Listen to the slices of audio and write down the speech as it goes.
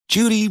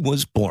Judy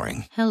was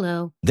boring.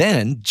 Hello.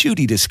 Then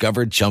Judy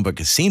discovered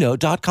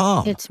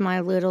ChumbaCasino.com. It's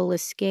my little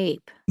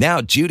escape. Now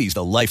Judy's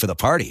the life of the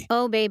party.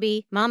 Oh,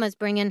 baby, mama's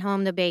bringing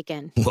home the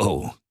bacon.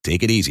 Whoa,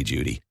 take it easy,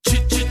 Judy.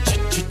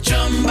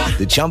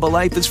 The Chumba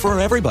life is for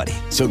everybody.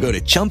 So go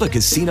to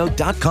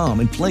ChumbaCasino.com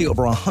and play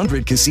over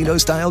 100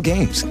 casino-style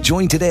games.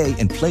 Join today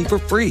and play for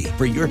free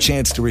for your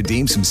chance to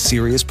redeem some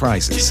serious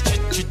prizes.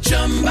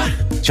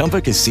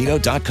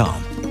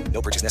 ChumbaCasino.com.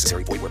 No purchase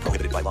necessary. Void where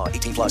prohibited by law.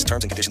 18 plus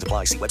terms and conditions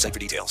apply. See website for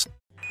details.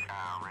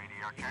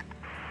 Radio check.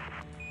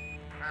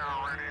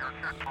 Radio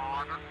check,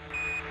 400.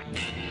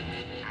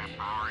 And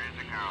power is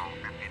to go.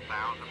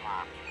 50,000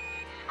 watts.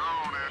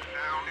 Oh, that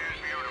sound is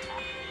beautiful.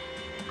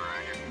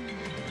 Dragon.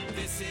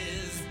 This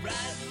is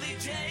Bradley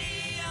J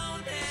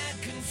on air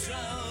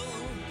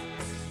control.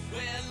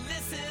 We're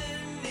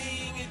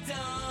listening at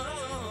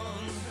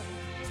dawn.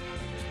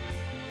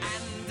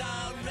 And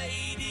our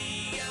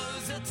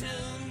radios are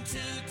tuned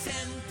to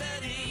 1030.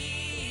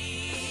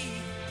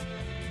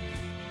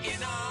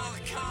 In our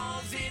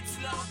cars it's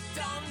locked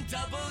on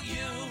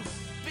WBZ.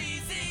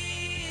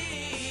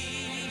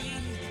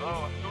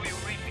 Oh, who you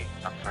reading?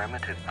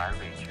 Affirmative, I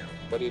read you.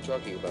 What are you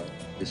talking about?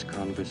 This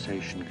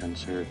conversation can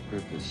serve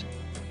purpose.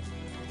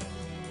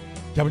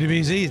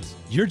 WBZ, it's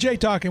your Jay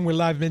talking. We're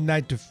live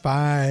midnight to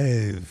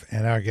 5.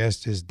 And our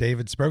guest is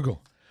David Spergel,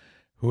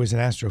 who is an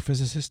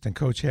astrophysicist and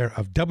co-chair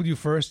of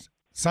WFIRST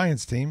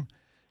Science Team.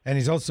 And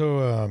he's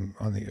also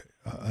on the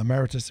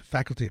emeritus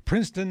faculty at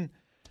Princeton.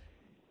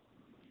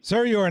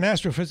 Sir, you're an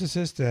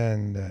astrophysicist,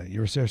 and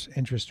your research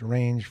interests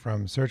range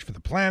from search for the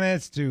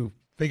planets to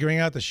figuring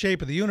out the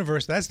shape of the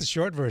universe. That's the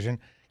short version.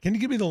 Can you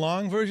give me the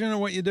long version of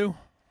what you do?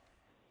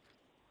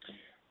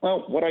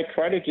 Well, what I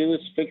try to do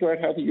is figure out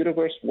how the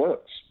universe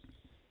works.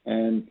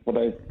 And what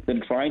I've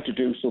been trying to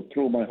do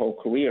through my whole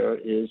career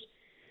is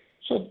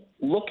sort of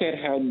look at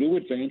how new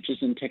advances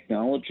in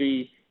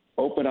technology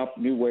open up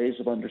new ways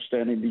of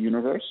understanding the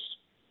universe,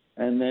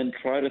 and then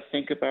try to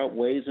think about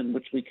ways in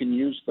which we can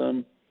use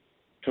them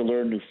to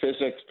learn new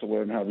physics, to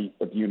learn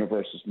what the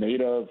universe is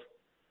made of,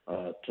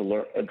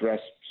 to address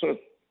sort of,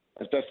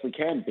 as best we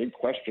can, big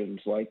questions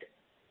like,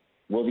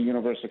 will the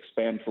universe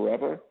expand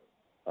forever?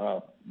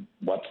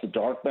 What's the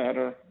dark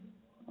matter?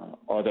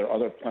 Are there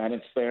other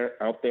planets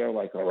out there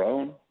like our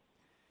own?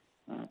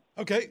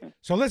 Okay,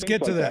 so let's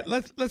get to that.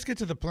 Let's get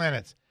to the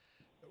planets.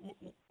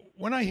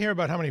 When I hear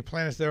about how many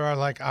planets there are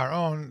like our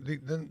own,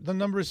 the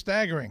number is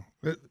staggering.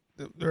 There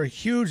are a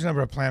huge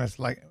number of planets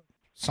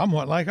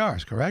somewhat like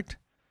ours, correct?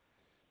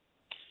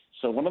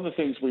 So one of the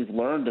things we've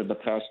learned in the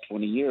past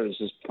 20 years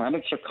is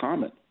planets are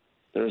common.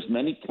 There are as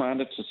many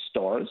planets as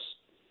stars.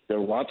 There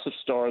are lots of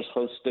stars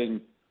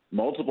hosting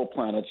multiple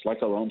planets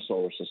like our own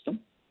solar system.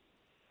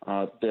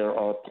 There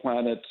are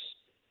planets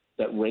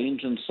that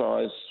range in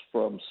size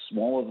from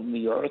smaller than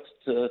the Earth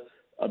to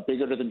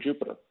bigger than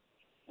Jupiter.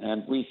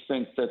 And we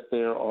think that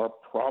there are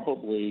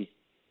probably,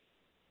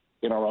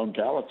 in our own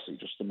galaxy,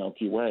 just the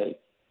Milky Way,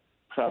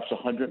 perhaps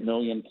 100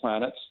 million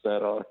planets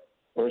that are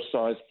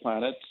Earth-sized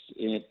planets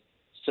in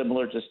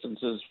similar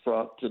distances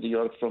to the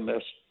Earth from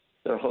their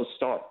host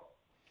star.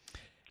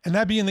 And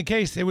that being the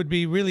case, it would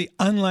be really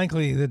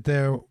unlikely that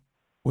there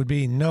would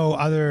be no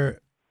other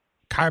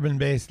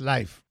carbon-based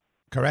life,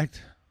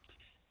 correct?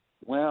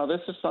 Well,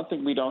 this is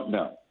something we don't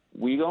know.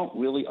 We don't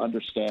really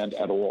understand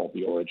at all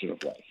the origin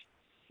of life.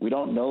 We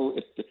don't know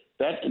if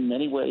that in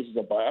many ways is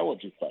a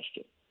biology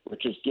question,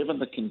 which is given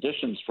the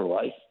conditions for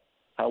life,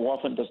 how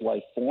often does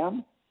life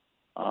form?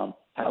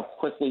 How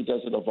quickly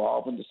does it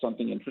evolve into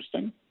something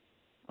interesting?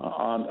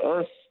 On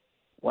Earth,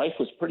 life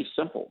was pretty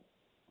simple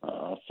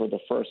for the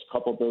first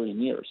couple billion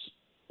years.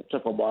 It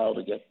took a while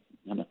to get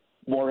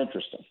more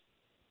interesting.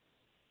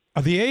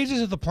 Are the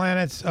ages of the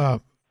planets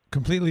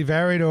completely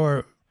varied,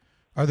 or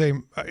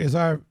is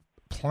our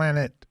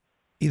planet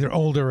either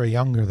older or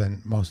younger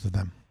than most of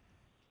them?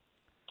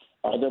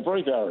 They're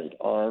very varied.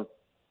 The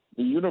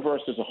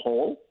universe as a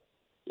whole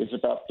is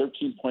about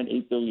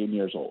 13.8 billion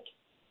years old.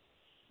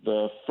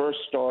 The first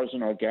stars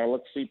in our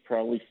galaxy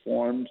probably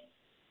formed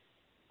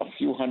a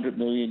few hundred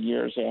million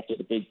years after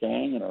the Big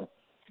Bang and are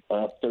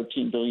about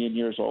 13 billion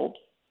years old.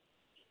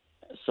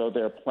 So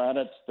there are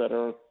planets that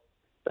are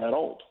that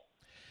old.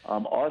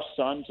 Our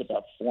sun's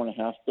about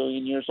 4.5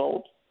 billion years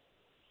old.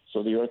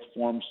 So the Earth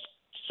forms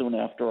soon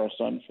after our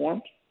sun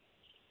formed.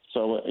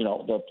 So,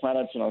 the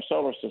planets in our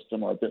solar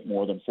system are a bit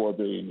more than 4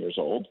 billion years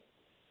old.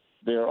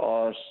 There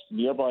are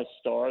nearby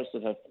stars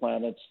that have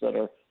planets that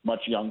are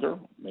much younger,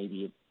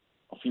 maybe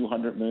a few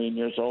 100 million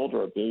years old or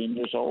 1 billion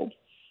years old.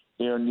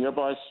 There are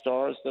nearby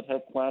stars that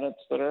have planets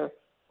that are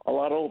a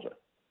lot older.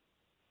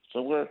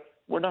 So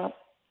we're not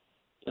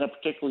in a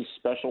particularly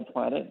special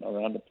planet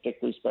around a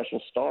particularly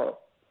special star.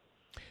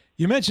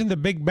 You mentioned the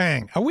Big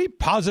Bang. Are we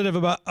positive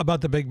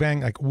about the Big Bang,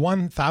 like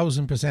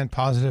 1,000%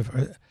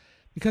 positive?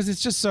 Because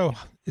it's just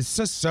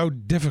so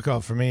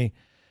difficult for me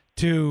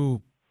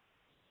to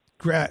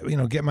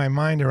get my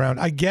mind around.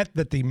 I get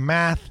that the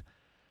math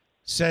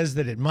says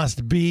that it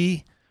must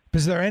be, but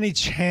is there any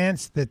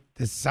chance that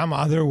there's some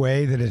other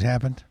way that it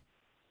happened?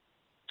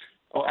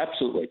 Oh,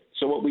 absolutely.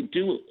 So what we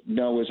do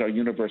know is our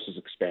universe is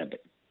expanding.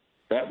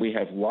 That we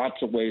have lots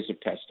of ways of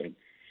testing.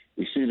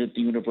 We see that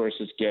the universe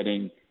is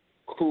getting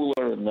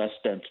cooler and less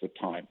dense with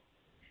time.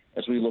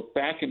 As we look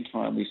back in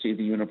time, we see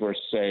the universe,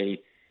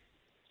 say,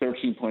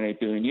 13.8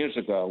 billion years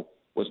ago,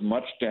 was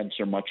much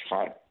denser, much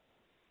hotter.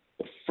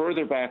 The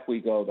further back we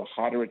go, the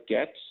hotter it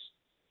gets,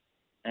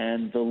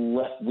 and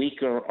the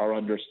weaker our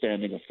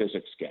understanding of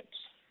physics gets.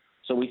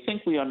 So we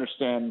think we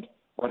understand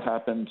what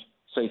happened,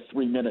 say,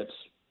 3 minutes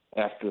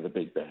after the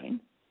Big Bang,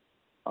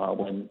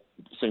 when,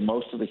 say,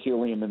 most of the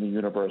helium in the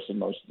universe and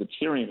most of the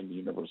deuterium in the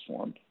universe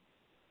formed.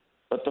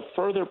 But the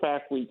further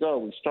back we go,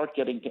 we start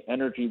getting to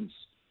energies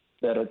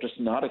that are just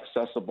not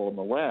accessible in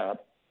the lab,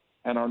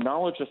 and our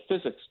knowledge of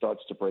physics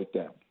starts to break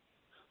down.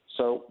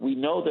 So we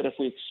know that if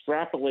we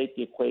extrapolate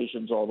the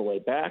equations all the way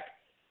back,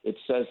 it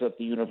says that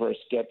the universe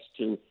gets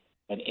to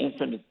an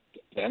infinite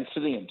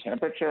density and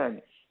temperature,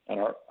 and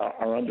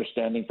our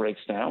understanding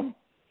breaks down.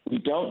 We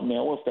don't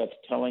know if that's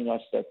telling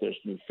us that there's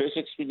new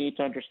physics we need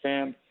to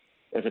understand,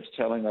 if it's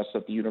telling us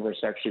that the universe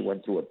actually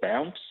went through a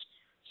bounce.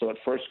 So it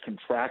first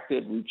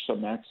contracted, reached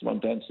some maximum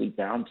density,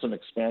 bounced, and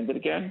expanded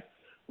again.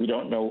 We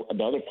don't know.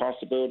 Another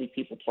possibility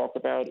people talk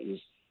about is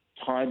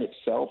time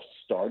itself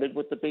started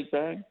with the Big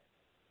Bang.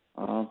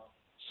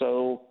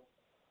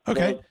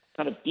 Okay. The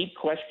kind of deep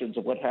questions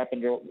of what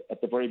happened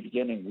at the very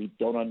beginning, we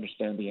don't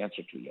understand the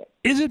answer to yet.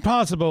 Is it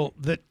possible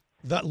that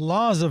the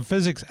laws of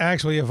physics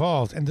actually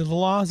evolved and the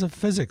laws of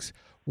physics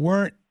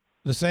weren't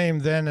the same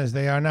then as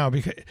they are now?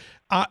 Because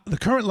the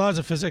current laws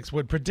of physics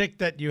would predict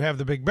that you have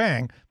the Big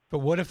Bang, but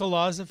what if the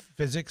laws of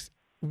physics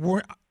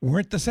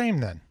weren't the same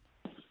then?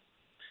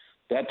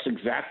 That's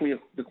exactly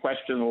the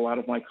question a lot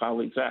of my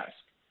colleagues ask.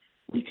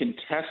 We can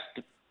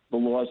test the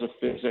laws of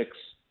physics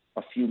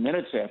a few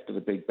minutes after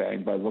the Big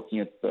Bang by looking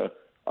at the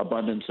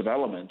abundance of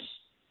elements,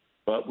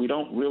 but we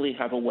don't really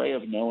have a way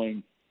of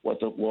knowing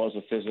what the laws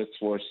of physics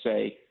were,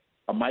 say,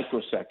 a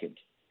microsecond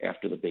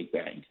after the Big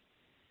Bang.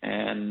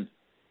 And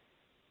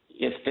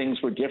if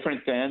things were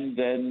different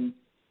then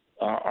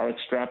our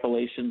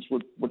extrapolations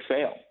would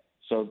fail.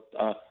 So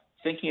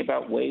thinking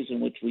about ways in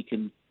which we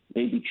can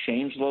maybe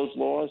change those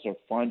laws or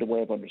find a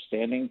way of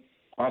understanding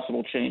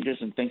possible changes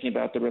and thinking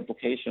about their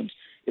implications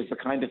is the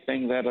kind of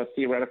thing that a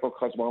theoretical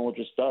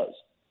cosmologist does.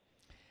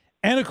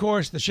 And, of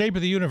course, the shape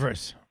of the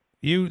universe.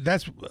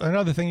 That's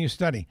another thing you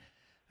study.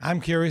 I'm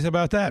curious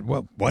about that.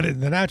 Well,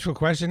 the natural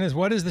question is,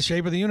 what is the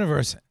shape of the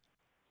universe?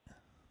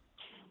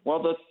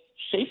 Well, the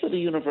shape of the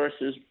universe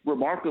is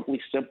remarkably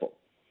simple.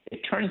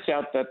 It turns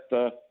out that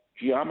the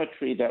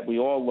geometry that we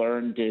all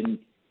learned in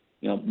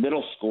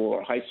middle school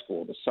or high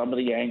school, the sum of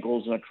the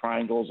angles in a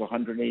triangle is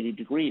 180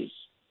 degrees.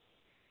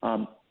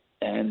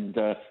 And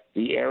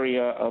the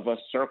area of a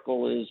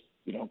circle is,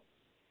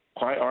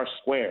 pi r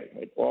squared.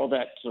 Right? All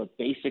that sort of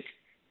basic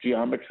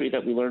geometry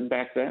that we learned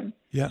back then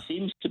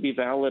seems to be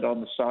valid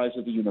on the size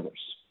of the universe.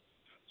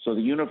 So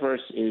the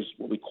universe is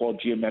what we call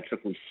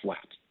geometrically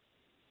flat.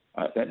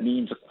 That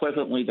means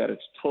equivalently that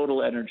its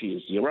total energy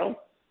is zero.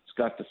 It's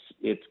got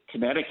its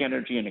kinetic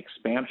energy and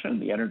expansion,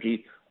 the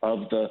energy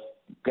of the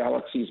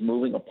galaxies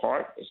moving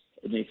apart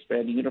in the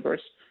expanding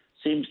universe,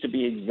 seems to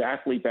be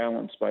exactly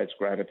balanced by its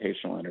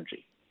gravitational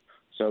energy.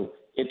 So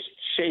its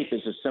shape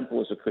is as simple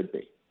as it could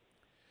be.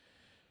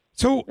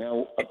 So,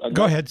 now,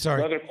 go ahead,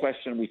 sorry. Another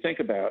question we think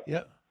about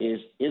is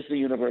the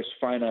universe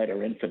finite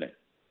or infinite?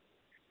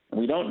 And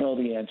we don't know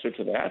the answer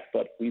to that,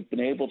 but we've been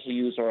able to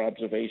use our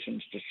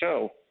observations to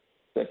show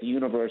that the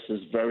universe is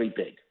very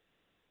big.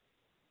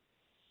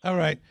 All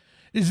right.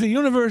 Is the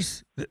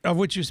universe of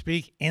which you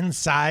speak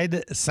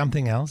inside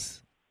something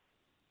else?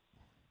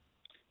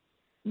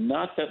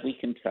 Not that we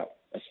can tell.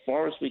 As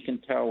far as we can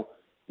tell,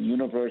 the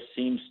universe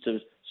seems to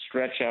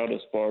stretch out as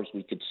far as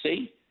we could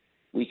see.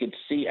 We could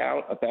see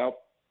out about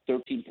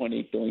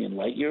 13.8 billion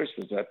light years,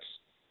 because that's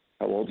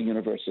how old the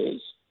universe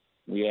is.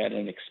 We add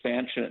an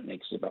expansion, it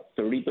makes it about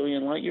 30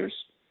 billion light years.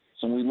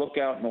 So when we look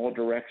out in all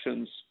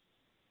directions,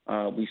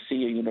 we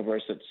see a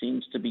universe that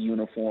seems to be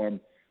uniform.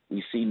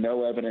 We see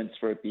no evidence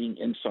for it being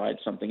inside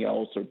something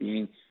else or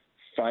being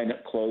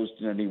finite, closed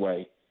in any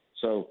way.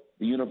 So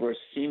the universe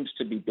seems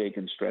to be big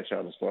and stretch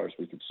out as far as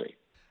we can see.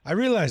 I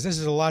realize this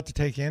is a lot to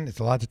take in. It's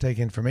a lot to take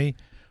in for me.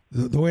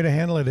 The way to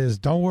handle it is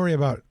don't worry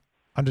about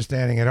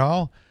understanding it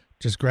all.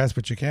 Just grasp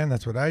what you can.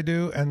 That's what I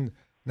do. And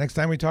next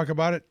time we talk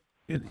about it,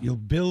 you'll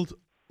build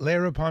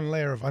layer upon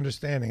layer of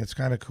understanding. It's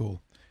kind of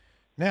cool.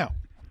 Now,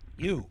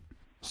 you,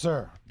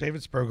 sir,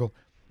 David Spergel,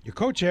 you're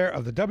co-chair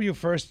of the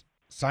WFIRST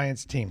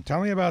science team.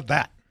 Tell me about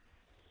that.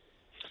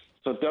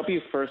 So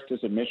WFIRST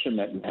is a mission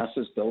that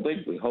NASA's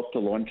building. We hope to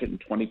launch it in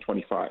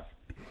 2025.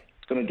 It's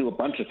going to do a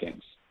bunch of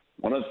things.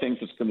 One of the things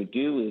it's going to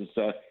do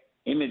is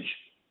image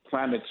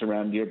planets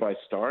around nearby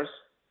stars,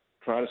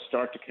 try to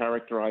start to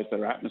characterize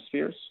their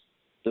atmospheres.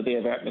 Do they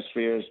have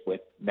atmospheres with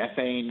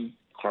methane,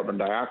 carbon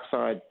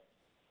dioxide,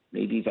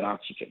 maybe even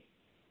oxygen?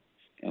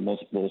 And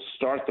we'll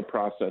start the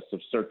process of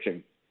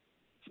searching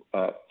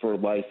for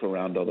life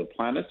around other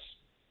planets,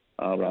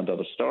 around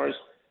other stars.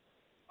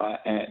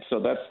 And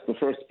so that's the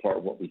first part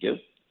of what we do.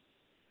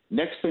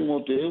 Next thing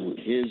we'll do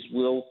is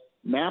we'll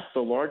map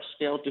the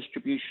large-scale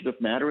distribution of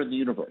matter in the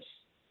universe.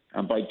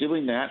 And by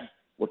doing that,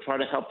 we'll try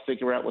to help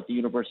figure out what the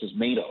universe is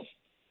made of.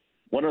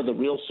 One of the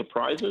real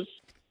surprises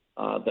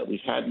that we've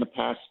had in the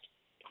past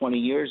 20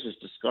 years is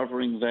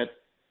discovering that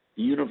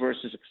the universe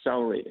is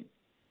accelerating,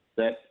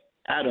 that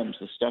atoms,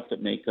 the stuff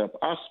that make up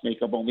us,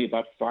 make up only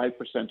about 5%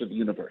 of the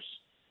universe,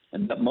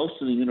 and that most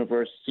of the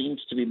universe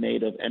seems to be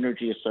made of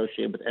energy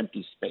associated with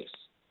empty space.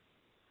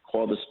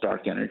 Call this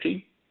dark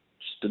energy,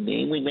 just a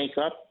name we make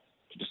up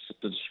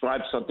to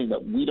describe something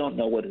that we don't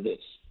know what it is.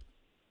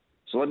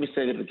 So let me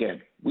say that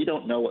again. We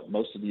don't know what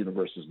most of the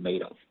universe is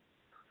made of.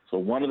 So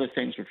one of the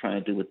things we're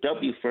trying to do with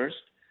WFIRST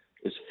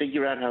is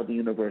figure out how the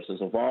universe is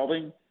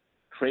evolving,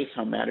 trace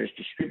how matter is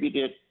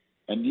distributed,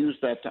 and use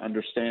that to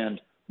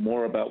understand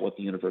more about what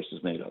the universe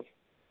is made of.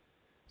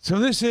 So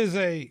this is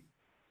a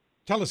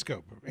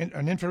telescope,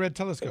 an infrared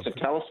telescope. It's a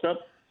telescope.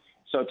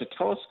 So it's a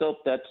telescope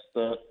that's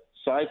the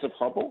size of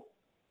Hubble,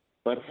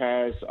 but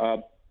has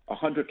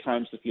 100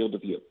 times the field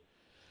of view.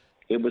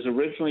 It was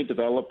originally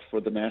developed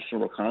for the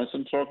National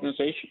Reconnaissance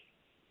Organization,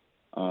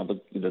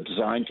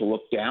 designed to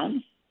look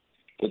down.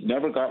 It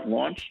never got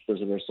launched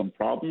because there were some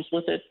problems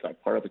with it,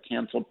 got part of a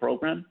canceled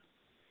program.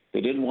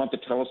 They didn't want the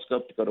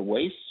telescope to go to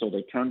waste, so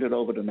they turned it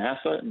over to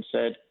NASA and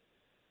said,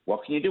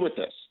 what can you do with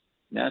this?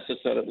 NASA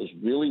said it was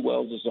really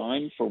well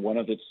designed for one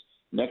of its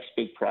next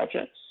big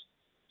projects.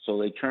 So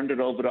they turned it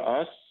over to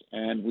us,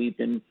 and we've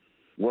been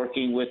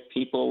working with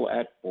people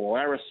at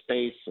Polaris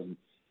Space and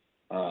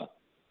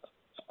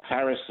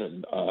Harris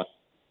and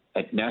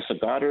at NASA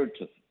Goddard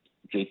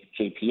to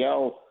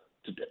JPL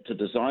to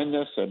design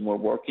this, and we're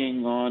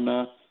working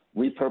on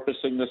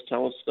repurposing this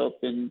telescope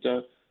and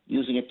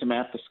using it to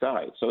map the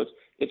sky. So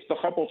it's the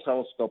Hubble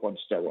telescope on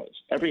steroids.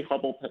 Every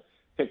Hubble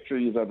picture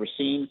you've ever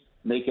seen,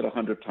 make it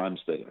 100 times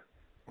bigger.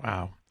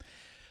 Wow.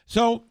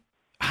 So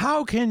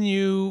how can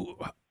you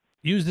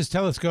use this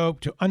telescope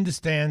to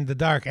understand the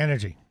dark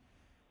energy?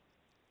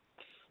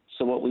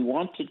 So what we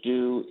want to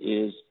do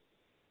is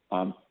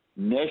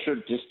measure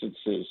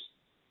distances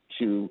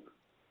to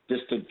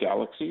distant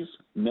galaxies,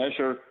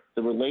 measure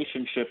the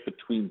relationship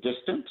between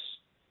distance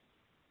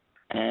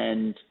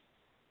and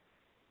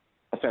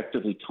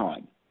effectively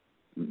time.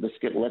 This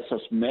lets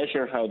us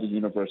measure how the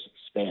universe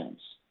expands.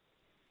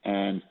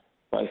 And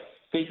by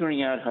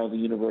figuring out how the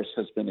universe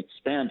has been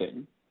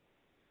expanding,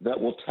 that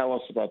will tell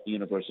us about the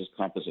universe's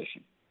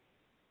composition.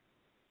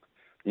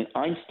 And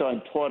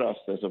Einstein taught us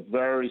there's a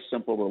very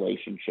simple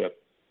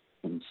relationship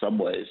in some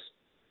ways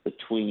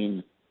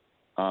between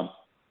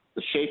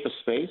the shape of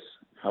space,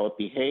 how it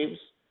behaves,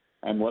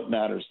 and what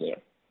matters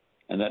there.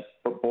 And that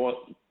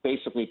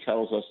basically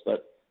tells us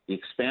that the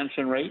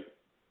expansion rate,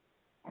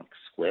 or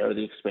square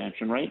the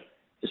expansion rate,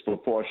 is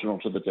proportional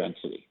to the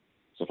density.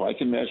 So if I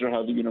can measure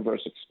how the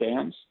universe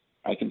expands,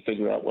 I can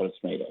figure out what it's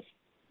made of.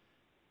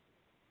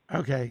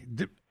 Okay.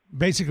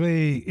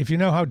 Basically, if you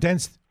know how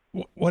dense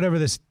whatever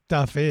this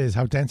stuff is,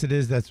 how dense it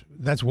is,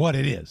 that's what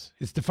it is.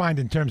 It's defined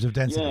in terms of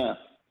density. Yeah.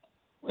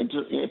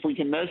 If we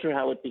can measure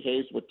how it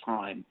behaves with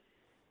time,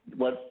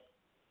 what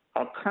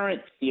our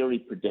current theory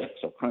predicts,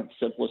 our current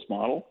simplest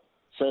model,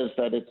 says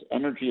that it's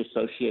energy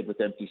associated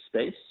with empty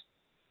space.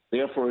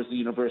 Therefore, as the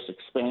universe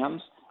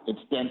expands, its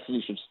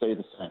density should stay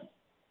the same.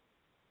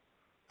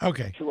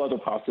 Okay. Two other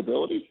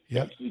possibilities.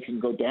 Yep. Density can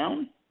go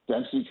down,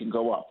 density can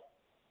go up.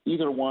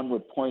 Either one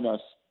would point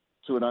us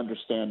to an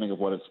understanding of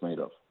what it's made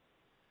of.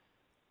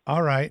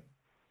 All right.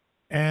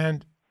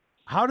 And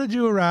how did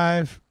you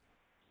arrive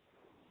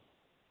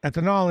at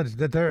the knowledge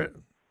that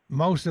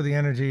most of the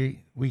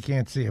energy we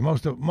can't see,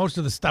 most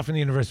of the stuff in the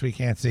universe we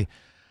can't see?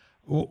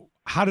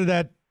 How did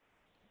that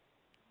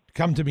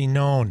come to be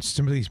known?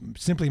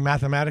 Simply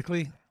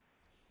mathematically?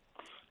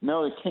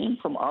 No, it came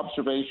from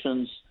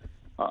observations,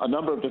 a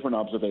number of different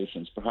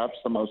observations. Perhaps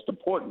the most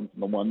important,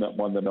 the one that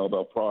won the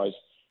Nobel Prize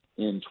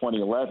in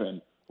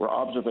 2011, were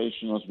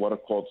observations of what are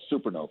called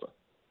supernovae.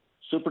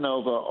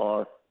 Supernovae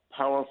are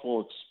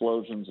powerful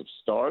explosions of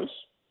stars,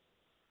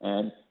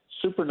 and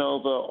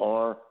supernovae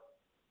are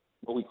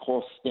what we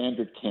call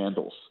standard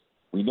candles.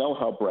 We know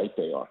how bright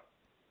they are.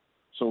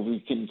 So we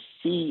can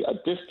see a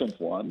distant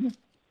one.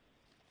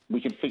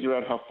 We can figure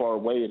out how far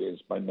away it is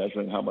by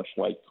measuring how much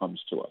light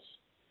comes to us.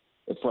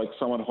 It's like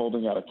someone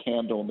holding out a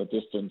candle in the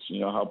distance. You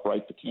know how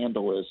bright the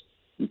candle is.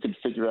 You can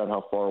figure out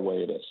how far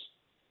away it is.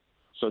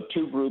 So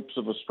two groups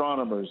of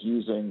astronomers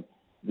using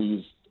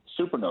these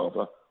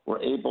supernovae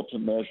were able to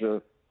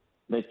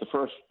make the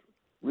first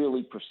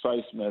really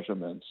precise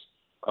measurements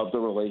of the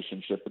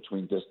relationship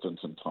between distance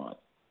and time.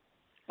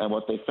 And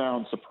what they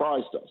found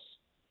surprised us,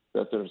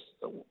 that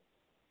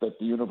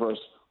the universe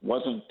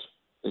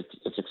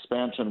its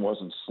expansion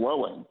wasn't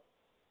slowing,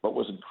 but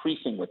was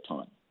increasing with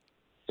time.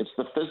 It's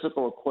the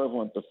physical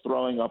equivalent of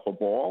throwing up a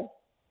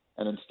ball,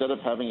 and instead of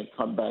having it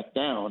come back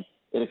down,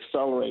 it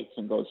accelerates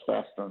and goes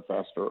faster and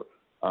faster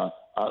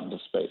out into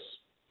space.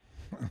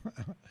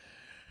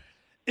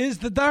 Is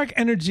the dark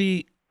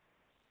energy,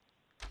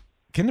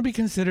 can it be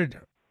considered,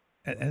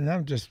 and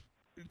I'm just,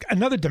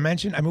 another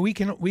dimension? I mean, we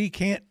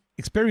can't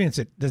experience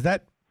it. Does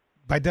that,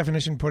 by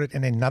definition, put it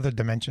in another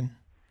dimension?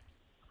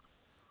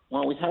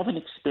 Well, we haven't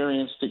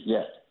experienced it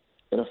yet.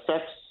 It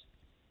affects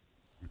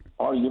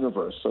our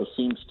universe, so it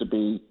seems to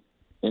be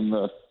in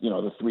the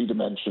three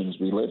dimensions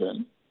we live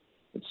in.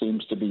 It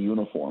seems to be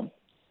uniform.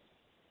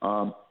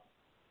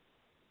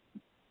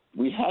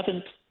 We've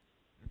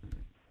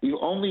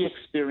only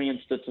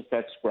experienced its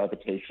effects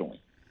gravitationally,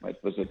 right?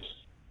 Because it's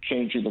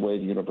changing the way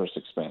the universe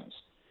expands.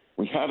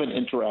 We haven't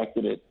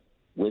interacted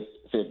with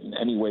it in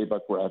any way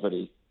but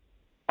gravity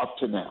up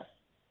to now.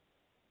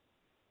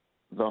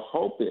 The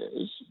hope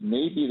is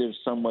maybe there's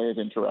some way of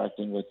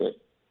interacting with it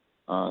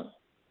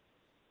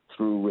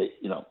through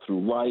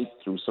light,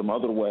 through some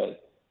other way.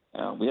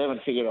 We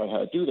haven't figured out how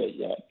to do that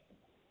yet,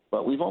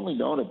 but we've only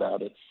known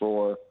about it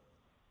for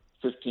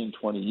 15,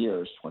 20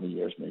 years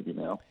maybe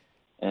now.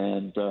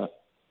 And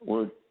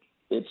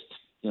it's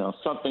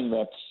something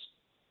that's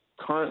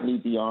currently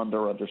beyond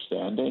our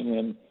understanding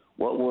and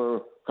what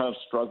we're kind of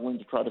struggling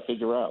to try to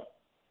figure out.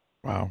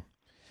 Wow.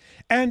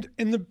 And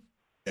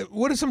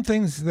what are some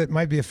things that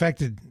might be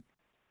affected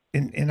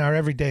in our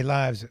everyday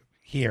lives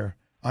here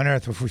on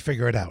Earth if we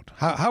figure it out?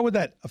 How would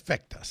that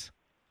affect us?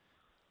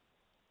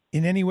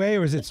 In any way,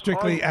 or is it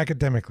strictly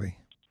academically?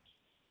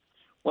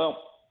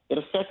 Well, it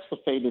affects the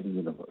fate of the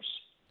universe.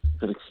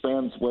 It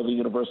expands whether the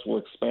universe will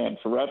expand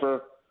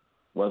forever,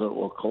 whether it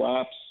will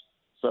collapse.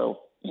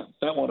 So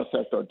that won't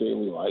affect our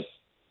daily life.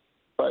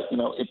 But,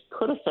 it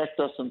could affect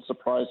us in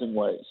surprising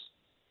ways.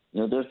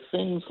 There's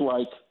things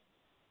like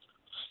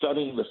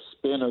studying the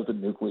spin of the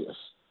nucleus,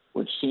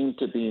 which seem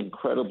to be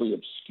incredibly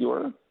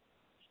obscure.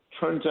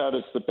 Turns out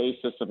it's the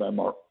basis of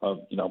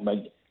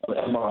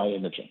MRI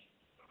imaging.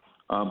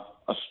 And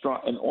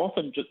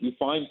often you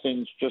find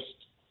things just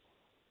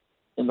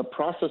in the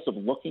process of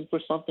looking for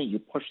something, you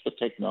push the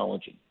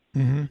technology.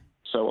 Mm-hmm.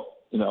 So,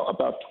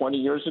 about 20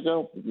 years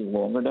ago, maybe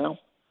longer now,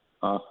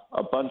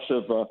 a bunch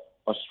of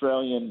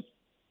Australian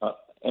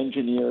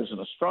engineers and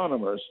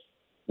astronomers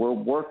were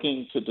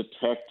working to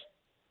detect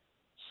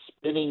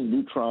spinning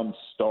neutron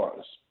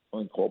stars,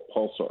 something called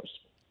pulsars.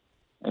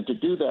 And to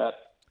do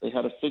that, they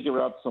had to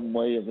figure out some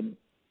way of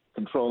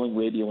controlling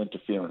radio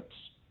interference.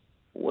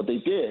 What they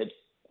did,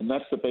 and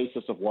that's the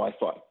basis of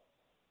Wi-Fi.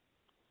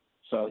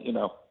 So,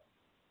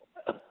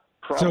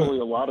 probably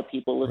a lot of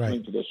people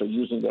listening to this are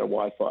using their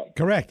Wi-Fi.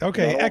 Correct.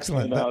 Okay,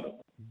 excellent.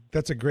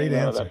 That's a great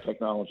answer. That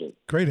technology.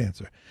 Great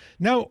answer.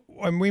 Now,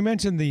 when we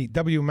mentioned the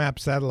WMAP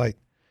satellite,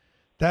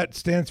 that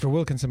stands for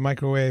Wilkinson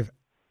Microwave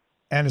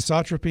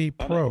Anisotropy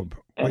Probe.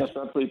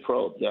 Anisotropy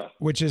probe, yeah.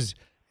 Which is,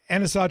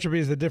 anisotropy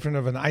is the different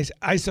of an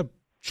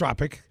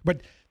isotropic.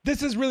 But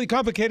this is really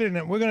complicated,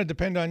 and we're going to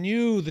depend on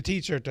you, the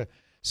teacher, to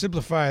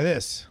simplify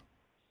this.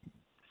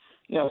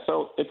 Yeah,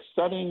 so it's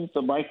studying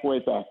the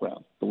microwave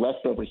background, the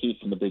leftover heat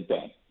from the Big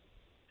Bang.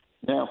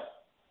 Now,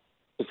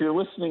 if you're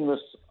listening to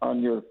this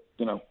on your,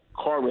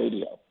 car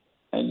radio,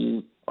 and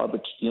you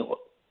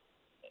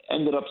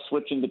ended up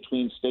switching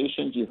between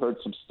stations, you heard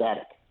some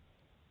static.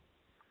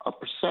 A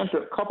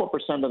couple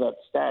percent of that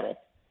static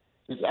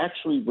is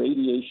actually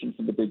radiation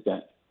from the Big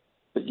Bang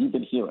that you've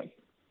been hearing.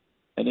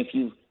 And if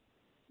you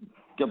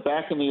go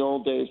back in the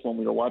old days when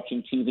we were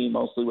watching TV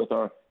mostly with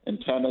our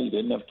antenna, you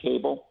didn't have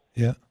cable.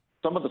 Yeah.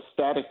 Some of the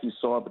static you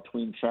saw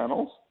between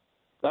channels,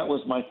 that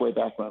was microwave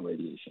background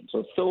radiation. So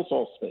it fills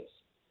all space.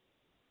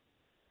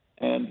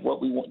 And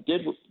what we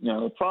did,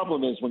 the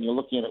problem is when you're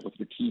looking at it with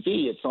your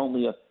TV, it's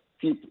only a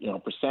few,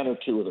 percent or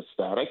two of the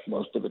static.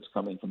 Most of it's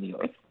coming from the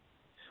Earth.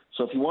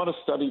 So if you want to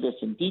study this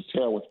in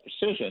detail with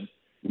precision,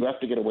 you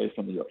have to get away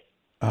from the Earth.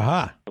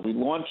 Aha. So we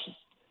launched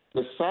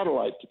this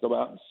satellite to go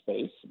out in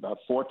space, about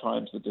 4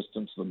 times the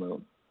distance of the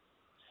moon.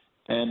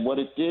 And what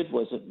it did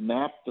was it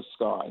mapped the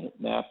sky. It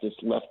mapped this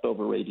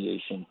leftover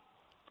radiation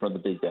from the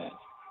Big Bang.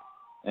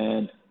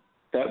 And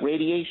that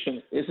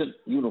radiation isn't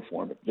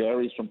uniform. It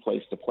varies from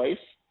place to place.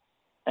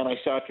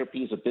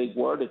 Anisotropy is a big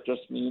word. It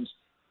just means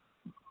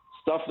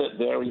stuff that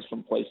varies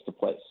from place to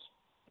place.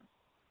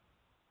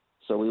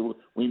 So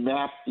we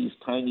mapped these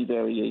tiny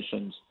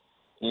variations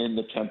in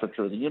the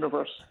temperature of the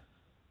universe.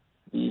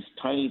 These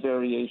tiny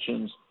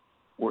variations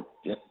were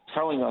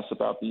telling us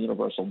about the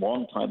universe a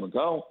long time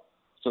ago.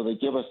 So they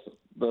give us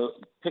the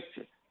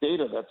picture,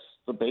 data that's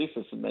the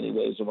basis in many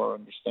ways of our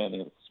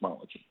understanding of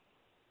cosmology.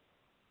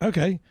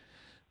 Okay.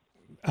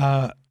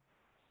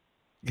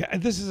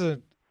 This is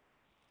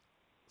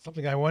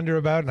something I wonder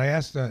about, and I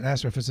asked an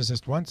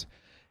astrophysicist once,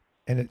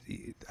 and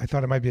I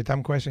thought it might be a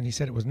dumb question. He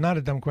said it was not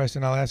a dumb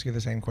question. I'll ask you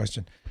the same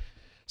question.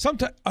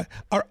 Sometimes,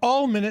 are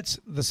all minutes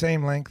the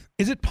same length?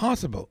 Is it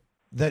possible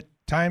that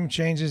time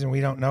changes and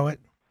we don't know it?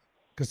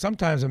 Because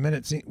sometimes 1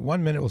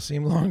 minute will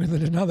seem longer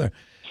than another.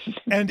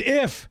 And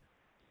if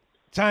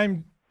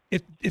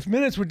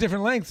minutes were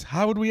different lengths,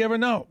 how would we ever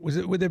know?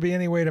 Would there be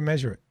any way to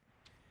measure it?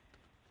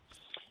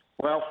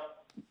 Well,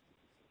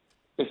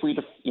 if you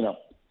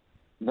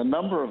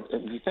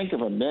think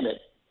of a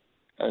minute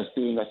as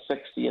being a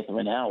 60th of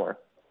an hour,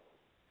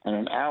 and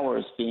an hour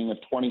as being a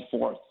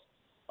 24th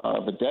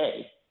of a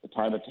day, the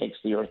time it takes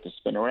the Earth to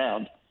spin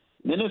around,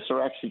 minutes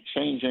are actually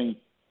changing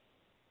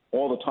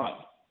all the time.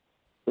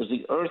 Because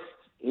the Earth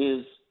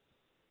is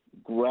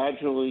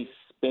gradually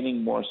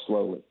spinning more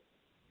slowly.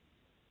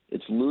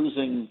 it's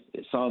losing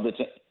some of its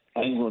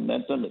angular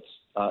momentum.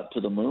 It's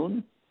to the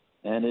moon,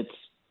 and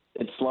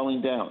it's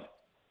slowing down.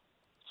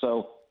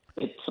 So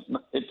it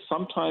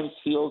sometimes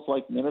feels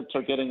like minutes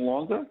are getting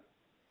longer,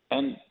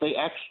 and they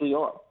actually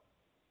are.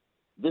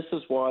 This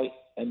is why,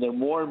 and there are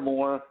more and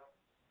more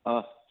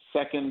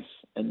seconds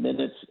and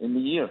minutes in the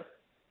year.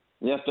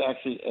 We have to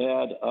actually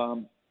add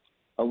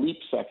a leap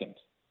second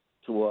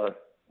to our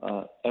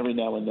every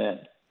now and then.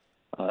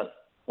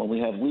 When we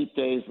have leap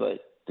days,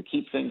 to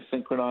keep things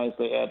synchronized,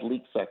 they add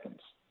leap seconds.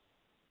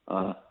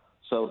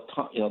 So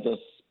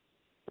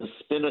the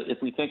spin.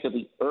 If we think of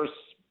the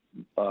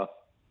Earth's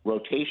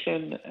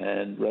rotation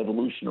and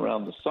revolution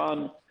around the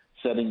sun,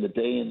 setting the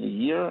day and the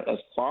year as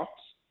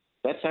clocks,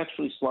 that's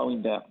actually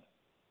slowing down.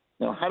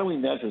 Now, how do we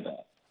measure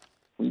that?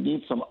 We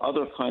need some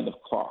other kind of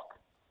clock.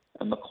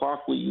 And the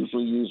clock we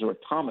usually use are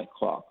atomic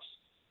clocks,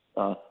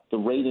 the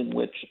rate in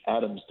which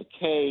atoms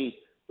decay,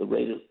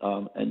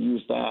 and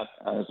use that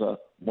as a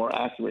more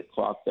accurate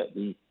clock that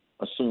we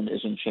assume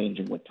isn't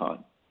changing with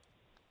time.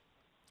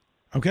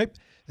 Okay.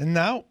 And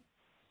now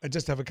I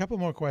just have a couple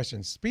more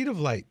questions. Speed of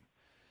light.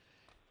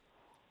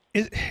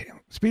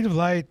 Speed of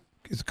light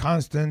is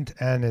constant,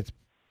 and it's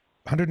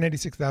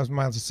 186,000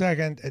 miles a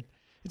second. It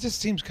just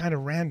seems kind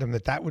of random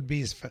that would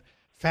be as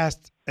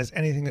fast as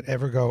anything that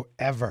ever go,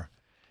 ever.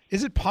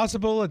 Is it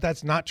possible that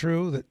that's not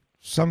true, that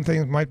some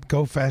things might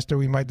go faster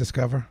we might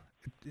discover?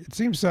 It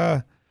seems,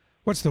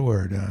 what's the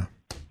word?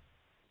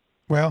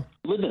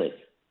 Limited.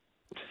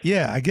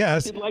 Yeah, I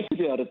guess. You'd like to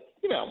be able to,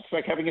 it's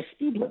like having a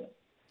speed limit.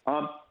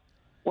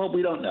 Well,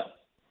 we don't know.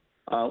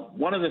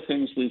 One of the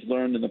things we've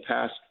learned in the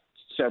past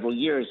several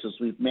years is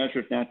we've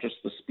measured not just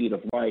the speed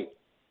of light,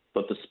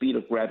 but the speed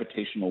of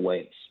gravitational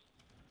waves.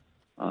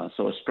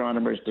 So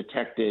astronomers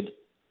detected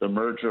the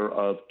merger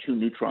of two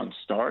neutron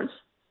stars.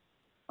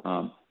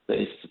 And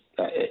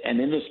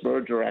in this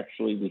merger,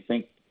 actually, we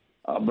think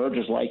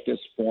mergers like this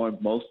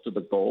formed most of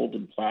the gold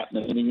and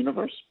platinum in the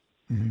universe.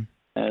 Mm-hmm.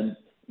 And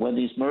when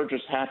these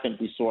mergers happened,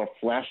 we saw a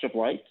flash of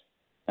light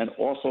and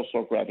also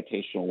saw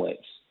gravitational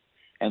waves.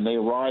 And they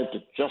arrived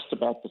at just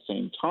about the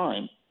same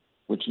time,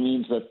 which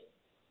means that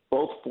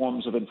both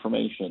forms of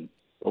information,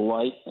 the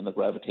light and the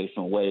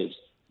gravitational waves,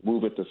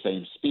 move at the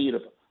same speed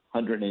of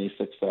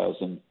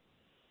 186,000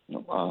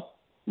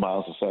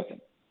 miles a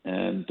second.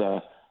 And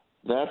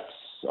that's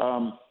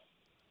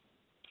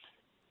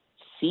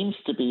seems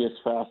to be as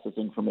fast as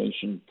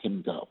information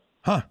can go.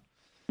 Huh.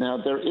 Now,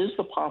 there is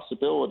the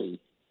possibility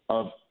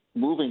of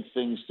moving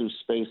things through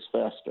space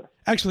faster.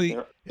 Actually,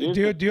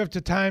 do you have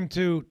the time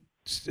to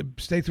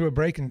stay through a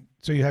break, and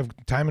so you have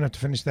time enough to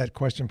finish that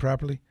question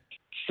properly?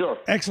 Sure.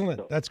 Excellent.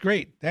 Sure. That's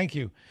great. Thank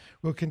you.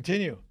 We'll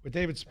continue with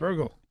David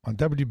Spergel on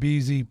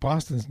WBZ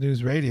Boston's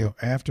News Radio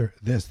after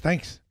this.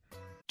 Thanks.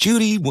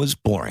 Judy was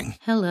boring.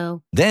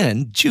 Hello.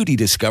 Then Judy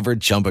discovered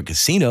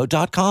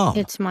ChumbaCasino.com.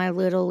 It's my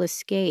little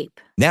escape.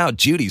 Now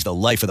Judy's the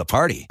life of the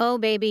party. Oh,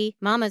 baby,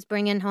 mama's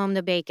bringing home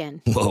the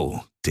bacon. Whoa,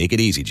 take it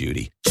easy,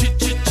 Judy.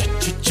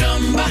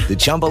 The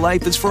Chumba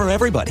life is for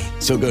everybody.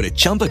 So go to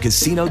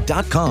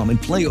ChumbaCasino.com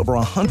and play over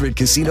 100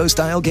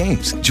 casino-style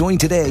games. Join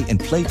today and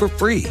play for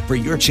free for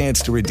your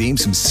chance to redeem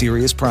some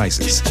serious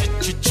prizes.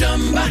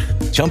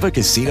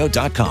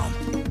 ChumbaCasino.com.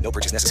 No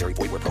purchase necessary.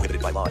 Void where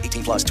prohibited by law.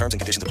 18 plus terms and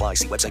conditions apply.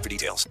 See website for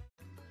details.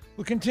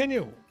 We'll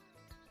continue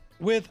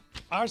with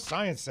our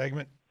science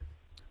segment.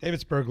 David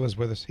Spergel is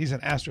with us. He's an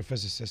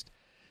astrophysicist.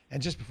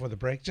 And just before the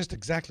break, just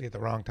exactly at the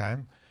wrong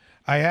time,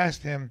 I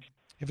asked him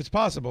if it's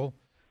possible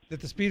that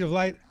the speed of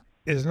light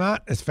is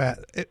not as fast.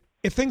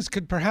 If things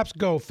could perhaps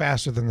go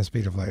faster than the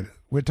speed of light.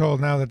 We're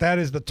told now that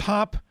is the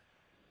top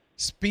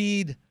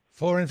speed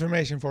for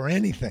information for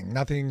anything.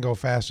 Nothing can go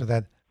faster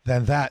than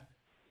that.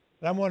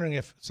 But I'm wondering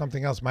if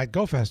something else might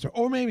go faster,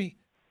 or maybe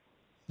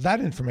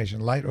that information,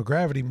 light or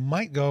gravity,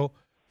 might go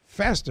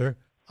faster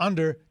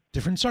under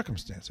different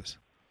circumstances.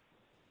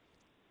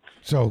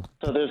 So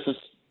there's this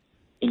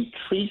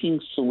intriguing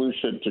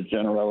solution to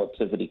general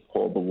relativity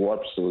called the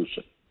warp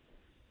solution.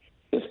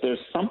 If there's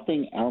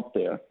something out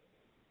there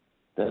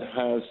that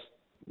has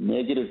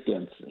negative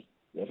density,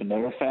 we have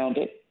never found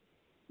it,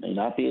 may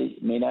not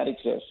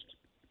exist,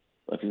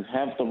 but if you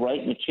have the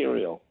right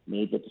material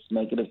made with this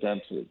negative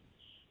density,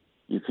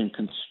 you can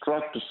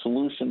construct a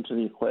solution to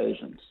the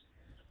equations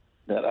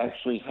that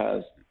actually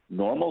has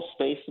normal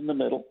space in the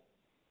middle,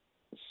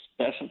 a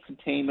special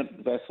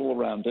containment vessel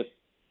around it,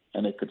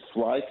 and it could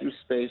fly through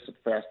space at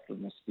faster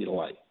than the speed of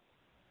light.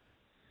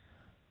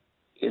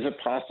 Is it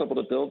possible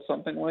to build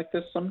something like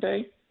this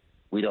someday?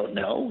 We don't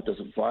know. Does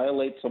it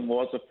violate some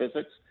laws of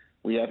physics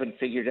we haven't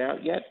figured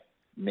out yet?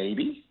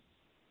 Maybe.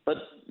 But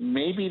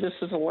maybe this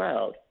is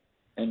allowed,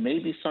 and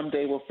maybe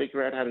someday we'll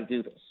figure out how to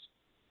do this.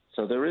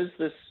 So there is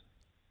this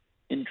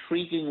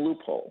intriguing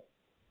loophole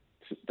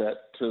to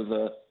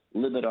the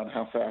limit on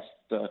how fast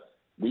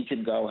we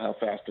can go, how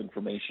fast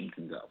information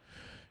can go.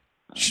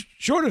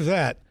 Short of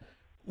that,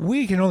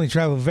 we can only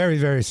travel very,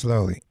 very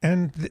slowly,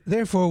 and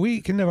therefore we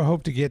can never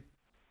hope to get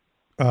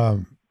a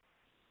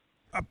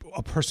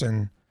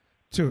person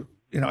to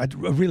a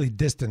really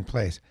distant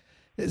place.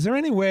 Is there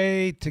any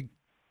way to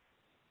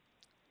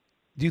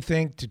do you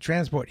think, to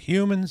transport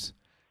humans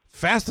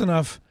fast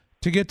enough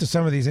to get to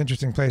some of these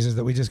interesting places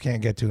that we just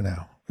can't get to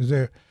now? Is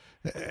there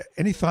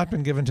any thought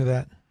been given to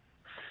that?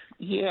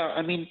 Yeah,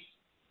 I mean,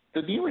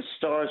 the nearest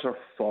stars are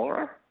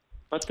far,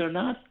 but they're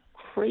not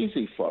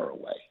crazy far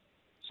away.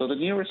 So the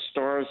nearest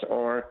stars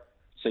are,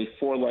 say,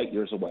 4 light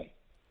years away.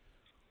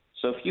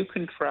 So if you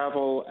can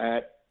travel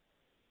at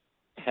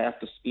half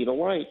the speed of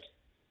light,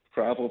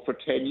 travel for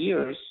 10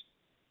 years,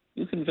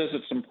 you can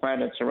visit some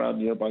planets around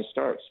nearby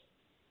stars.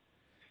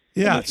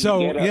 Yeah.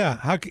 So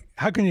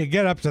how can you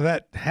get up to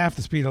that half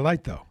the speed of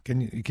light though? Can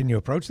you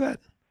approach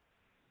that?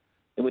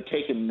 It would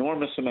take an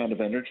enormous amount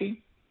of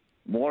energy,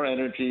 more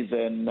energy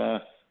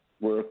than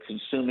we're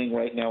consuming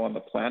right now on the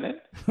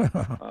planet.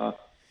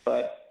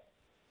 But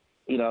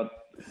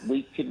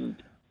we can.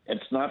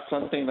 It's not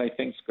something I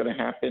think is going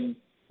to happen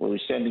where we're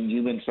sending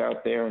humans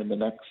out there in the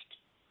next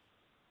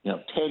 10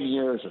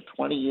 years or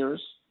 20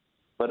 years.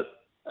 But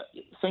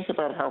think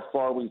about how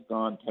far we've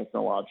gone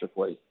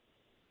technologically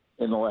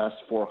in the last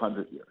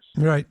 400 years.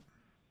 Right.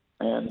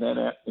 And then,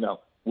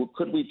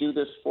 could we do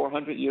this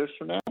 400 years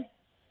from now?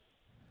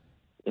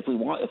 If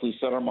we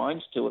set our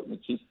minds to it and we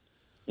keep,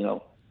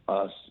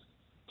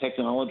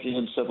 technology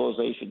and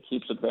civilization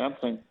keeps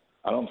advancing,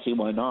 I don't see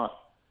why not.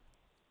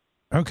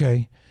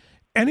 Okay.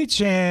 Any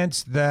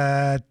chance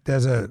that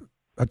there's a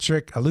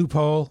trick, a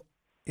loophole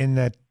in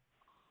that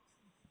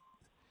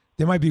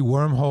there might be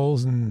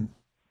wormholes and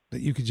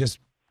that you could just,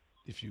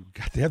 if you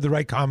got to have the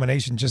right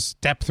combination, just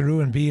step through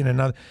and be in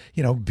another,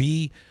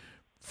 be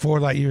 4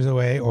 light years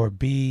away or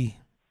be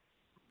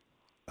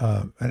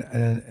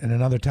in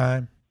another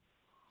time?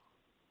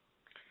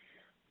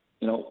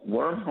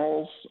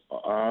 Wormholes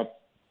are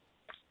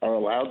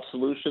allowed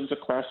solutions of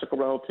classical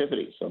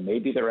relativity, so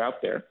maybe they're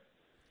out there.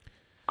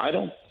 I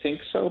don't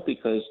think so,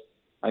 because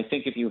I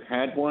think if you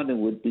had one, it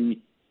would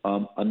be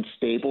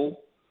unstable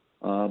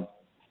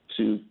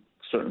to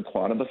certain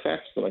quantum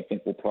effects that I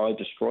think will probably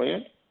destroy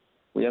it.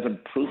 We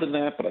haven't proven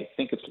that, but I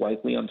think it's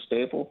likely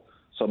unstable.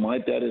 So my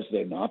bet is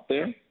they're not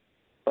there,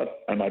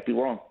 but I might be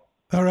wrong.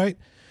 All right.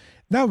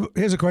 Now,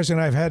 here's a question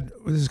I've had.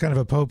 This is kind of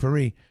a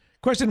potpourri.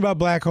 Question about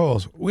black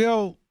holes. We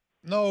all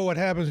know what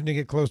happens when you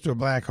get close to a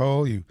black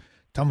hole. You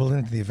tumble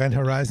into the event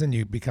horizon.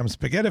 You become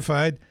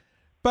spaghettified.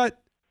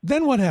 But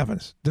then what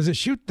happens? Does it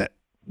shoot that?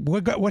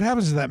 What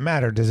happens to that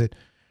matter? Does it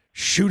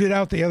shoot it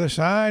out the other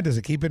side? Does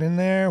it keep it in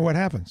there? What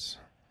happens?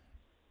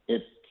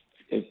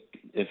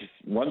 If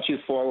once you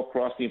fall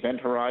across the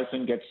event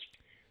horizon,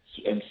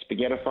 and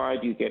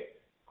spaghettified, you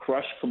get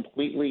crushed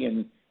completely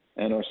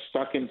and are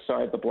stuck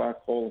inside the black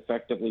hole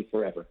effectively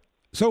forever.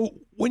 So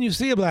when you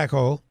see a black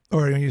hole,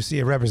 or when you see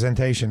a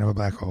representation of a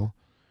black hole,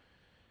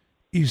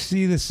 you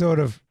see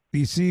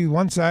you see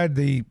one side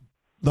the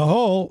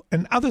hole,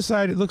 and other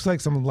side it looks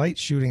like some light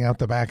shooting out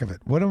the back of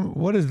it.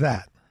 What is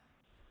that?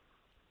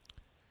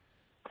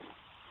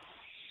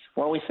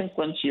 Well, we think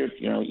once you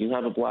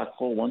have a black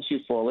hole, once you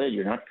fall in,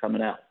 you're not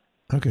coming out.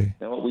 Okay.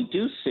 Now, what we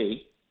do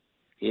see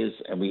is,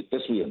 and we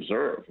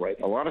observe, right?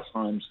 A lot of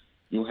times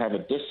you have a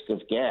disk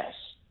of gas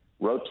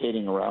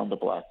rotating around the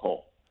black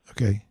hole.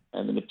 Okay.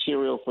 And the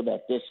material for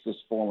that disk is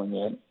falling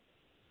in.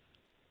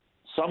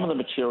 Some of the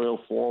material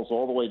falls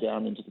all the way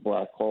down into the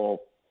black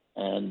hole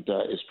and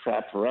is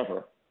trapped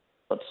forever.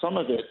 But some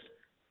of it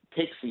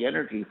takes the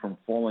energy from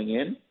falling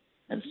in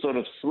and sort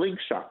of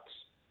slingshots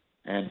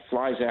and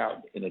flies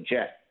out in a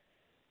jet.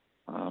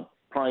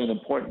 Probably an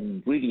important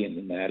ingredient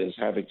in that is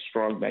having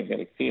strong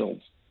magnetic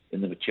fields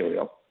in the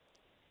material.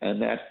 And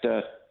that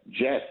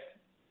jet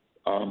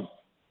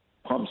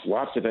pumps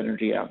lots of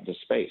energy out into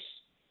space.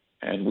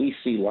 And we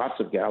see lots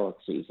of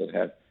galaxies that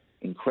have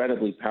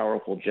incredibly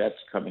powerful jets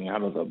coming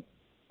out of them,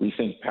 we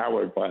think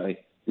powered by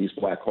these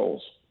black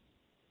holes.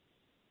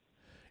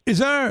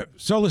 Is our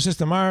solar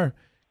system, our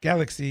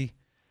galaxy,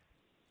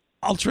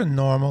 ultra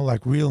normal,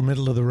 like real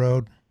middle of the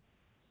road?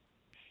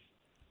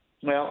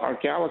 Well, our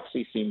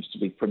galaxy seems to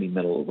be pretty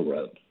middle of the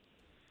road.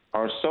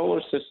 Our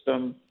solar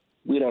system,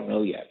 we don't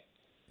know yet.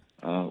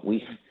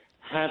 We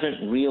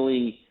haven't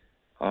really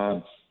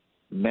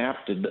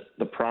mapped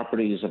the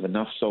properties of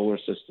enough solar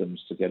systems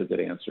to get a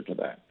good answer to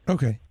that.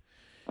 Okay.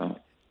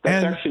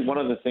 That's actually one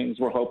of the things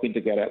we're hoping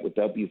to get at with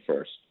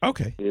WFIRST.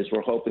 Okay. Is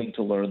we're hoping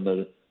to learn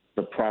the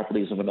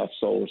properties of enough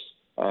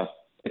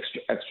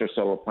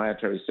extrasolar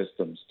planetary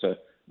systems to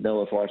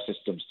know if our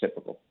system's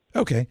typical.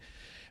 Okay.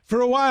 For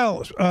a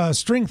while,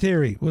 string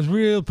theory was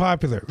real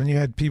popular when you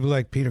had people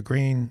like Peter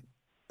Green,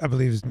 I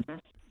believe,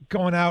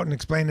 going out and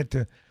explaining it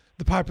to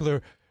the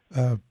popular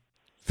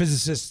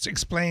physicists,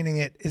 explaining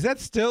it. Is that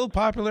still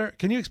popular?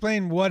 Can you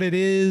explain what it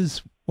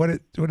is, what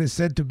is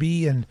said to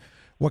be, and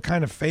what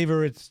kind of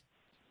favor it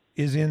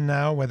is in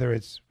now, whether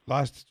it's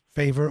lost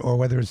favor or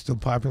whether it's still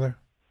popular?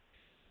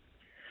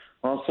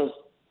 Well, so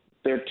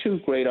there are two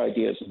great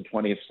ideas in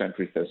 20th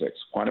century physics: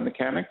 quantum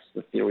mechanics,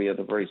 the theory of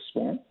the very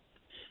small,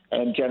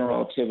 and general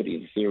relativity,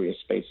 the theory of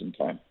space and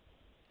time.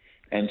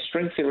 And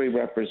string theory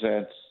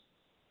represents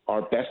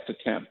our best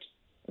attempt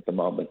at the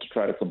moment to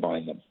try to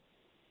combine them.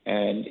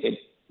 And it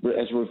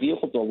has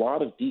revealed a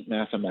lot of deep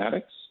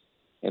mathematics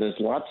It has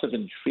lots of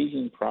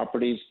intriguing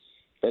properties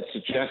that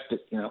suggest that,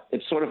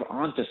 it's sort of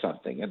onto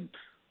something. And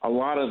a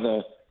lot of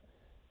the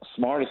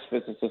smartest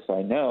physicists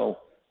I know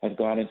have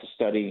gone into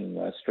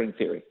studying string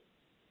theory.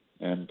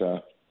 And,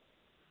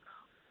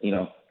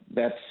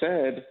 that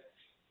said,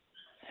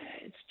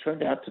 it's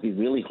turned out to be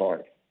really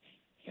hard.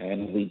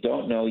 And we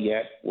don't know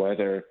yet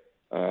whether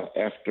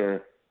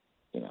after,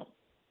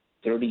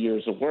 30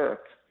 years of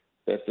work,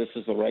 that this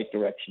is the right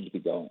direction to be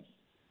going.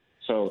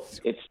 So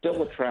it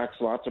still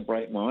attracts lots of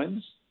bright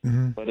minds,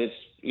 but it's,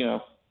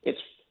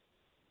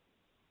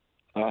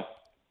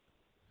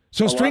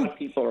 so a lot of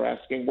people are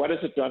asking, what has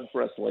it done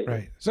for us lately?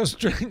 Right. So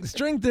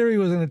string theory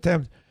was an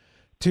attempt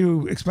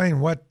to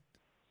explain what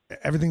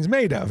everything's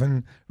made of,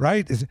 and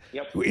right?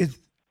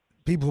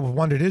 People have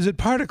wondered, is it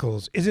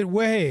particles? Is it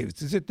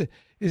waves? Is it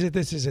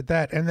this? Is it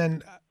that? And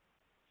then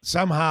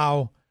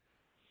somehow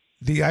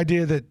the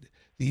idea that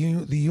the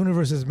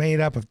universe is made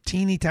up of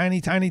teeny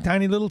tiny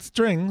little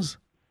strings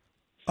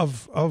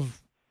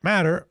of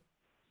matter,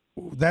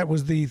 that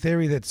was the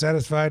theory that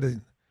satisfied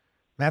a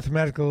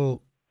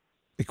mathematical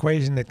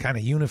equation that kind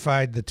of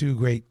unified the two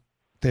great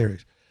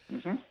theories.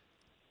 Mm-hmm.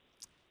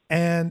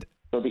 And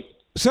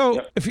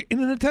so if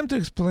in an attempt to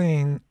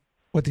explain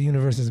what the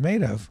universe is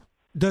made of,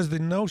 does the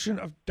notion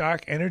of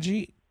dark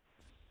energy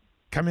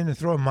come in and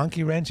throw a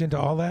monkey wrench into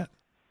all that?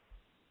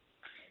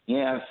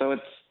 Yeah, so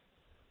it's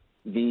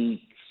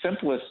the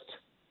simplest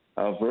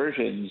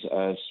versions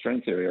of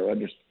string theory, or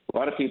a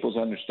lot of people's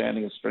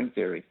understanding of string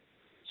theory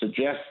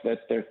suggests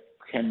that there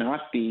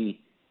cannot be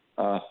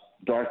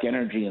dark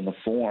energy in the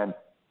form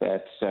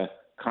that's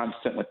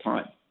constant with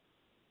time.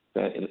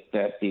 That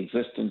the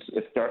existence,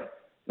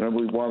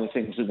 remember, one of the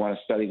things we want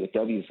to study with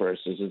W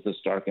first is this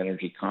dark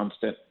energy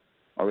constant,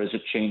 or is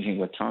it changing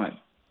with time?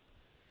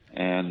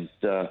 And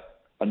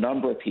a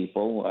number of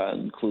people,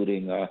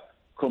 including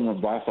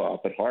Kumran Bafa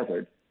up at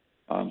Harvard,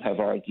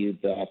 have argued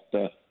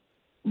that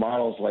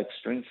models like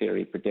string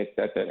theory predict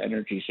that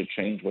energy should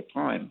change with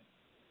time.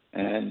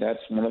 And that's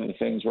one of the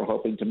things we're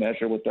hoping to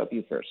measure with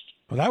W first.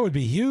 Well, that would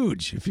be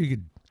huge. If you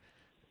could,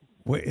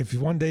 if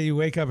one day you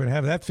wake up and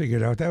have that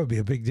figured out, that would be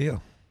a big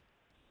deal.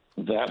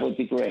 That would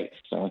be great.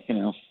 So,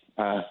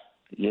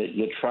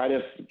 you try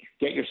to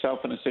get yourself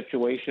in a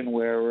situation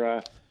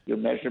where your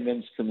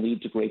measurements can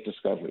lead to great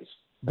discoveries.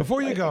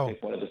 Before you go,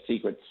 one of the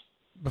secrets.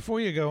 Before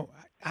you go,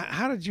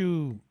 how did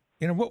you,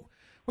 what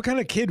kind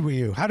of kid were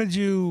you? How did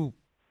you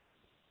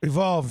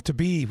evolve to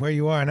be where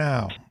you are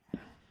now?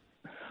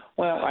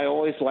 Well, I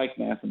always liked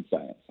math and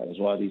science. I was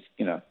one of these,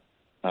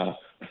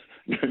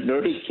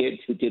 nerdy kids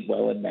who did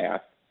well in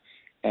math.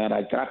 And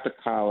I got to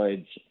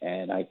college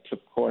and I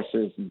took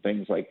courses in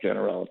things like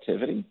general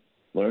relativity,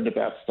 learned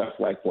about stuff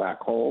like black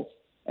holes,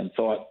 and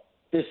thought,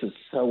 this is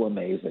so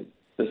amazing.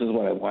 This is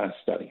what I want to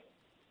study.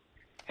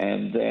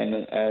 And then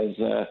as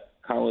a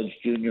college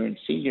junior and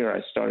senior,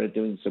 I started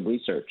doing some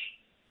research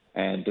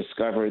and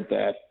discovered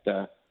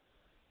that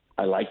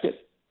I liked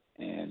it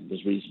and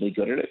was reasonably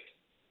good at it.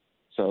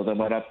 So then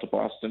went up to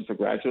Boston for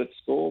graduate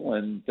school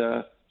and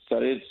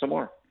studied some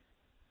more.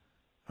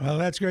 Well,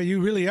 that's great.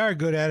 You really are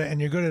good at it, and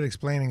you're good at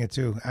explaining it,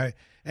 too.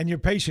 And you're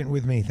patient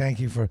with me.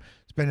 Thank you for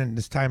spending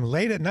this time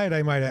late at night,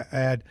 I might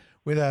add,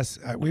 with us.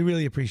 We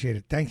really appreciate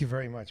it. Thank you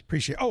very much.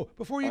 Appreciate it. Oh,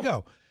 before you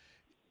go,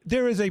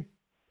 there is an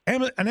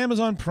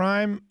Amazon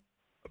Prime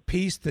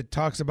piece that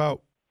talks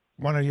about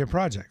one of your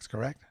projects,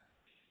 correct?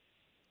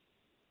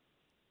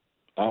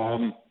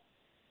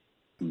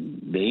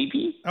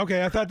 Maybe.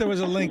 Okay, I thought there was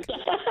a link.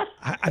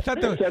 I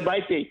thought there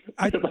might be.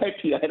 I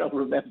don't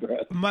remember.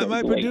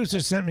 My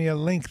producer sent me a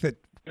link that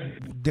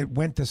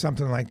went to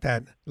something like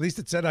that. At least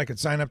it said I could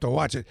sign up to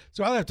watch it.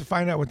 So I'll have to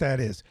find out what that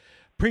is.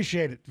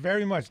 Appreciate it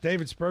very much.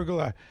 David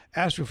Spergel,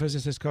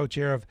 astrophysicist,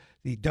 co-chair of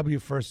the W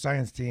First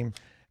Science Team.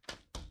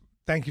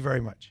 Thank you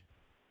very much.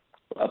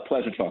 A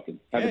pleasure talking.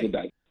 Have a good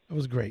night. It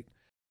was great.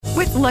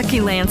 With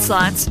Lucky Land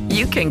Slots,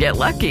 you can get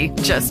lucky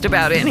just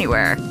about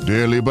anywhere.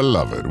 Dearly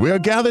beloved, we are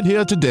gathered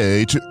here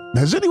today to...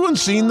 Has anyone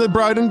seen the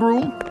bride and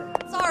groom?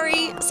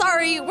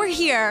 Sorry, we're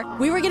here.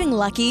 We were getting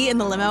lucky in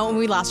the limo and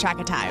we lost track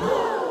of time.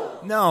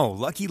 No,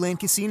 Lucky Land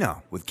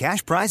Casino, with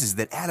cash prizes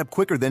that add up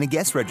quicker than a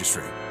guest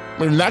registry.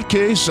 In that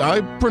case,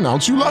 I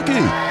pronounce you lucky.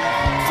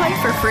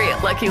 Play for free at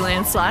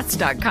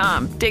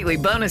LuckyLandSlots.com. Daily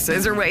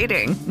bonuses are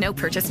waiting. No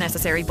purchase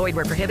necessary. Void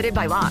where prohibited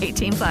by law.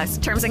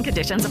 18+. Terms and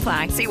conditions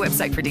apply. See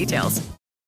website for details.